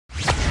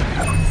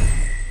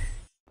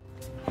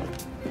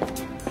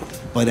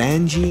But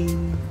Angie...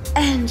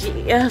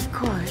 Angie, of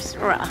course,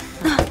 Rafa.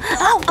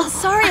 Oh,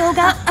 sorry,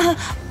 Olga.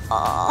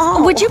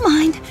 Would you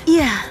mind?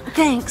 Yeah.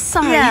 Thanks,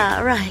 sorry.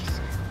 Yeah, right.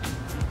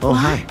 Oh,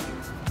 hi.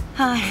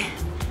 Hi.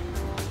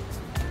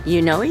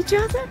 You know each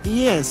other?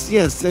 Yes,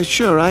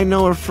 sure. I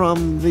know her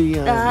from the...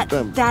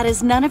 That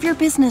is none of your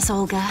business,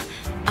 Olga.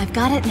 I've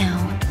got it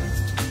now.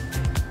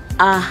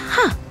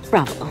 Aha!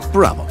 Bravo.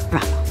 Bravo.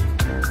 Bravo.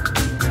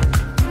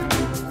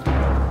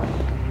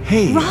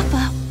 Hey.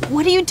 Rafa,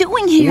 what are you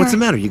doing here? What's the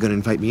matter? You gonna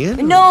invite me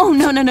in? No.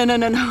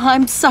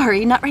 I'm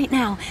sorry, not right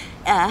now.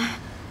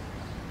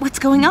 What's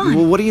going on?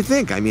 Well, what do you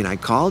think? I mean, I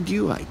called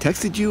you, I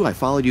texted you, I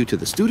followed you to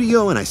the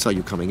studio, and I saw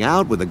you coming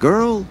out with a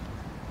girl.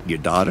 Your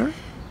daughter?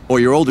 Or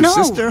your older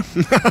sister?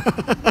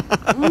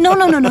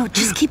 No.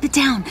 Just keep it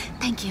down.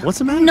 Thank you. What's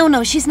the matter?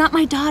 No. She's not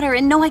my daughter.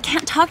 And no, I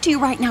can't talk to you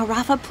right now,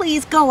 Rafa.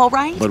 Please go, all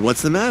right? But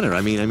what's the matter?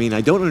 I mean, I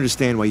don't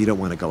understand why you don't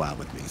want to go out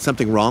with me.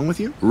 Something wrong with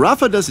you?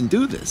 Rafa doesn't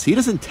do this. He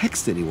doesn't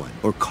text anyone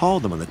or call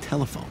them on the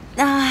telephone.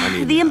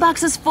 The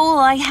inbox is full.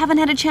 I haven't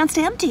had a chance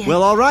to empty it.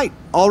 Well, all right.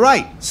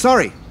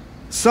 Sorry.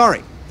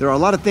 There are a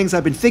lot of things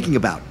I've been thinking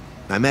about.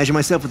 I imagine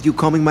myself with you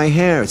combing my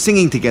hair,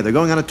 singing together,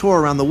 going on a tour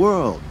around the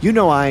world. You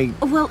know, I'm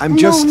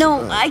just...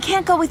 No, I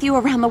can't go with you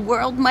around the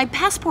world. My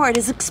passport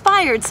is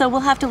expired, so we'll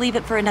have to leave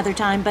it for another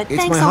time, but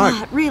thanks a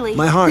lot, really.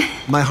 My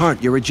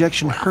heart, your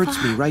rejection hurts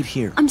me right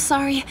here. I'm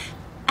sorry.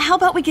 How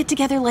about we get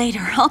together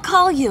later? I'll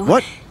call you.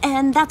 What?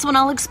 And that's when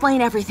I'll explain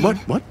everything.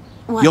 What?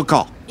 You'll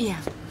call? Yeah.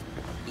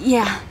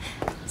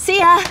 See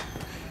ya!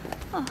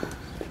 Oh.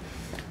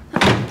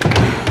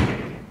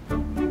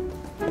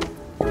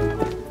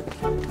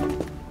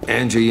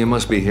 Angie, you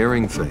must be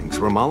hearing things.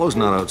 Romalo's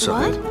not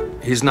outside.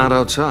 What? He's not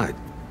outside.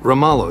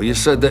 Romalo, you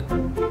said that...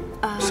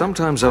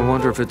 Sometimes I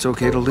wonder if it's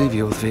okay to leave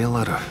you with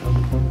Violetta.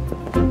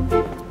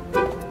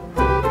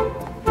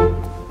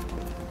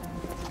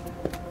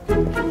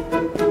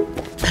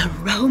 The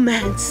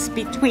romance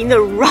between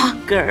the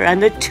rocker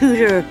and the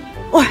tutor.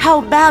 Or how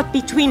about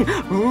between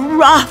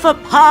Rafa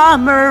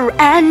Palmer,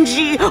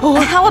 Angie,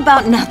 or... How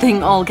about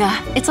nothing, Olga?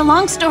 It's a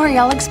long story.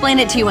 I'll explain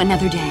it to you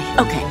another day.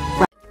 Okay.